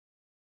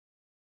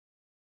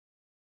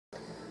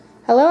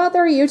Hello out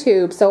there,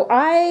 YouTube. So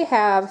I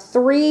have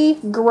 3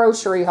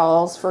 grocery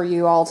hauls for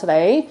you all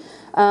today.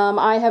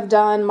 I have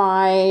done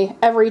my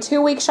every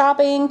 2-week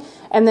shopping,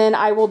 and then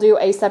I will do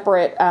a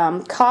separate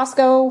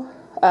Costco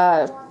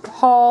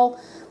haul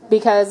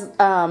because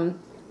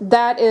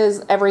that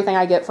is everything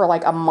I get for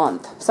like a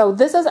month. So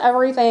this is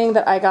everything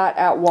that I got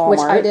at Walmart,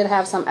 which I did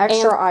have some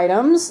extra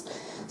items.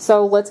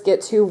 So let's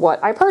get to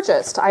what I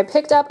purchased. I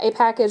picked up a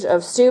package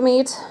of stew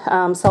meat,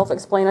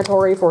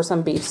 self-explanatory for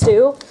some beef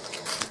stew.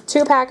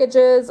 2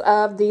 packages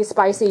of the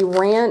spicy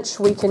ranch.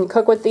 We can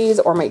cook with these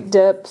or make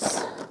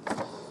dips.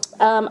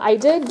 I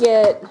did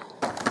get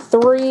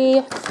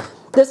 3.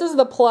 This is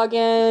the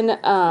plug-in,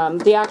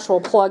 the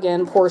actual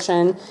plug-in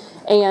portion.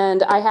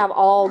 And I have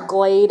all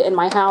Glade in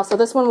my house. So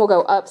this one will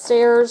go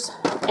upstairs.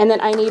 And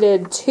then I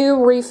needed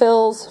 2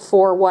 refills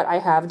for what I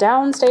have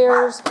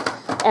downstairs.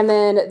 And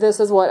then this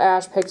is what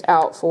Ash picked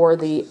out for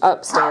the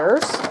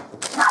upstairs.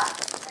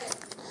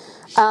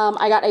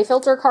 I got a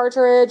filter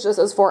cartridge. This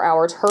is for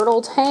our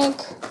turtle tank.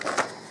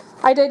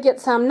 I did get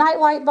some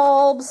nightlight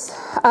bulbs.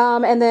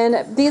 And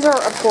then these are,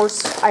 of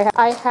course,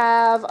 I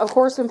have, of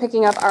course, been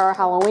picking up our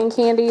Halloween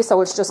candy.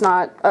 So it's just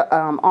not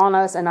on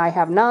us, and I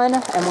have none.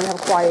 And we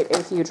have quite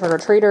a few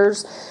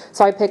trick-or-treaters.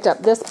 So I picked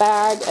up this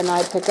bag, and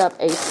I picked up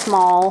a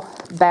small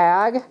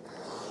bag.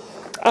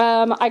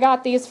 I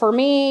got these for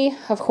me,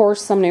 of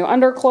course, some new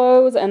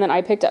underclothes, and then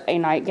I picked up a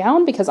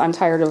nightgown because I'm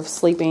tired of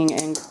sleeping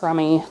in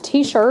crummy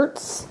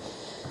t-shirts.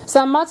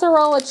 Some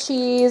mozzarella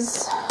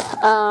cheese,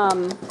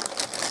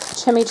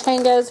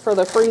 chimichangas for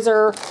the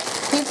freezer,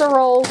 pizza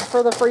rolls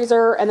for the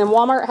freezer, and then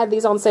Walmart had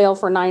these on sale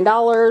for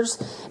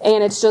 $9,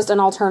 and it's just an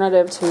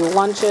alternative to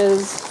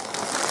lunches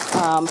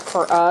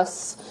for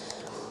us.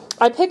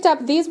 I picked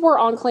up, these were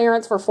on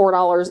clearance for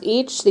 $4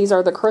 each. These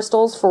are the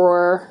crystals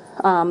for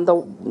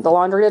the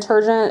laundry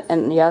detergent,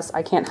 and yes,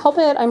 I can't help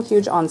it, I'm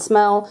huge on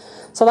smell.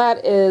 So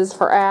that is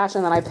for Ash,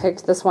 and then I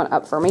picked this one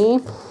up for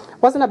me.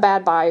 Wasn't a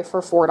bad buy for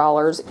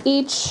 $4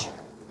 each.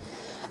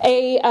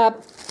 A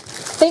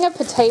thing of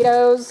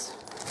potatoes,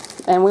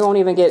 and we won't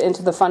even get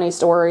into the funny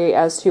story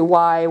as to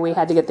why we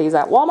had to get these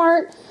at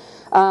Walmart,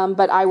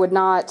 but I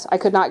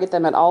could not get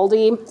them at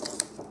Aldi.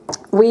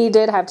 We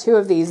did have 2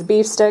 of these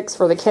beef sticks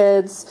for the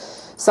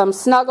kids, some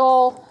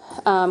Snuggle,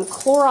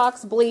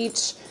 Clorox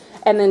bleach,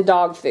 and then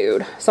dog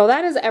food. So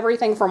that is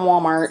everything from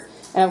Walmart,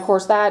 and of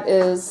course that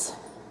is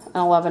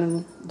an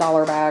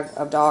 $11 bag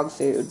of dog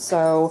food.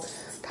 So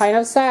kind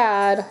of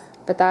sad,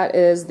 but that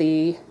is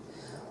the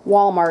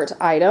Walmart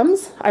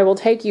items. I will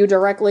take you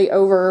directly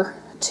over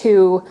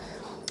to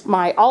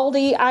my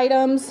Aldi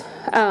items.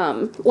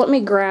 Let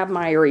me grab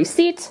my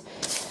receipt.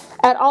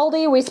 At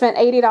Aldi, we spent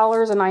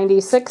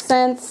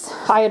 $80.96.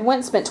 I had went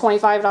and spent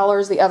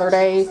 $25 the other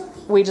day.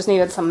 We just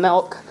needed some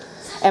milk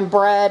and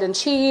bread and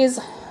cheese,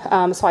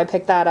 so I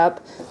picked that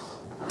up.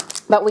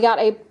 But we got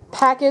a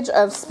package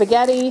of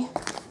spaghetti.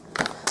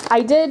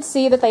 I did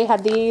see that they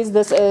had these.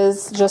 This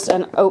is just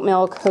an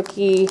oatmeal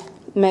cookie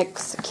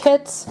mix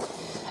kit.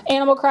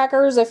 Animal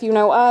crackers, if you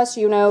know us,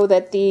 you know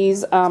that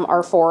these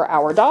are for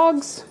our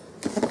dogs.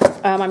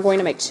 I'm going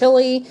to make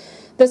chili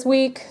this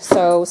week,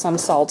 so some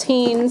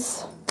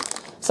saltines,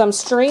 some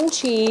string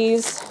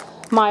cheese,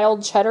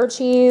 mild cheddar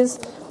cheese,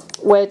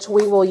 which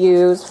we will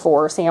use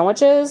for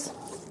sandwiches.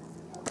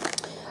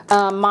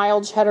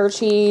 Mild cheddar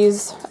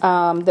cheese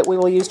that we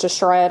will use to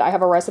shred. I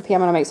have a recipe.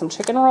 I'm going to make some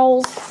chicken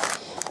rolls.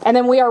 And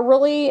then we are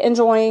really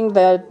enjoying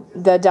the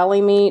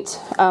deli meat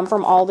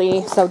from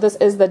Aldi. So this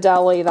is the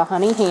deli, the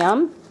honey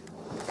ham.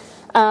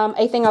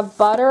 A thing of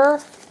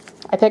butter.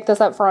 I picked this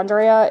up for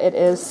Andrea. It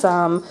is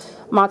some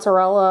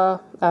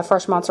mozzarella,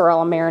 fresh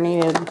mozzarella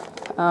marinated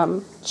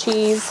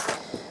cheese.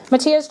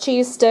 Mattia's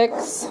cheese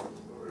sticks.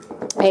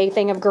 A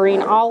thing of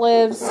green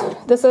olives.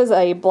 This is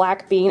a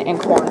black bean and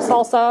corn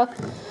salsa.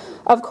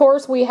 Of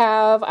course, we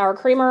have our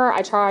creamer.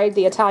 I tried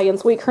the Italian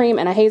sweet cream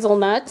and a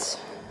hazelnut.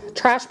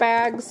 Trash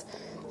bags.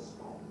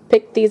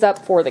 Picked these up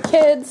for the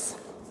kids.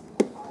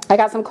 I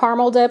got some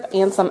caramel dip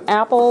and some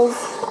apples.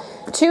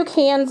 2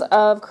 cans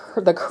of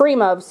the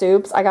cream of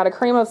soups. I got a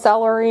cream of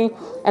celery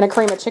and a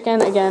cream of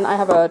chicken. Again, I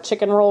have a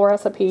chicken roll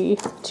recipe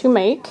to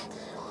make.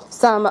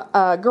 Some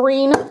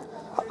green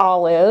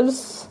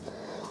olives.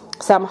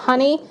 Some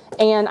honey.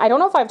 And I don't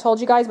know if I've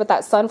told you guys, but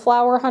that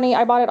sunflower honey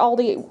I bought at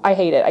Aldi, I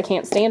hate it. I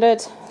can't stand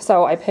it.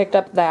 So I picked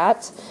up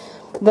that.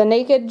 The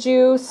naked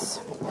juice.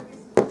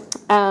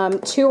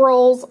 2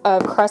 rolls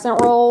of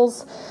crescent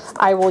rolls.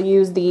 I will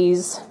use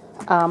these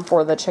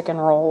for the chicken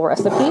roll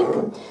recipe.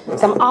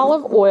 Some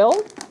olive oil.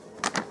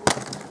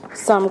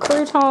 Some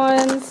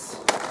croutons.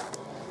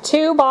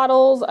 2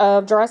 bottles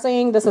of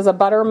dressing. This is a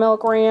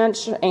buttermilk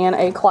ranch and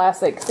a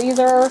classic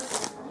Caesar.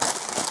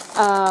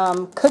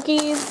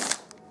 Cookies.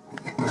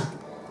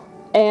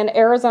 And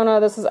Arizona,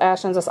 this is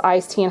Ashton's, this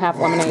iced tea and half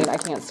lemonade. I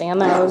can't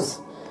stand those.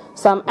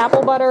 Some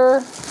apple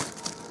butter.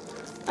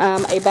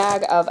 A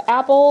bag of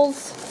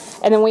apples.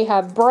 And then we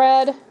have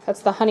bread.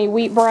 That's the honey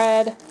wheat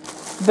bread.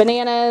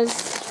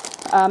 Bananas.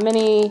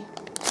 Mini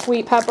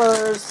sweet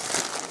peppers.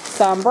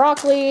 Some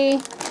broccoli.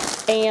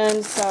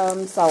 And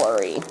some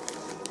celery.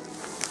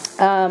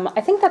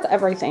 I think that's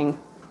everything.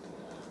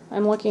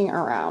 I'm looking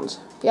around.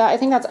 Yeah, I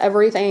think that's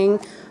everything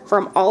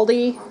from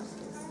Aldi.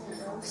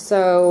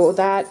 So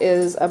that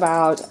is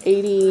about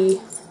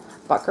 80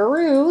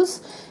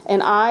 buckaroos.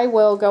 And I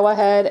will go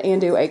ahead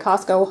and do a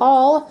Costco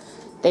haul.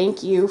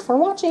 Thank you for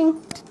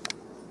watching.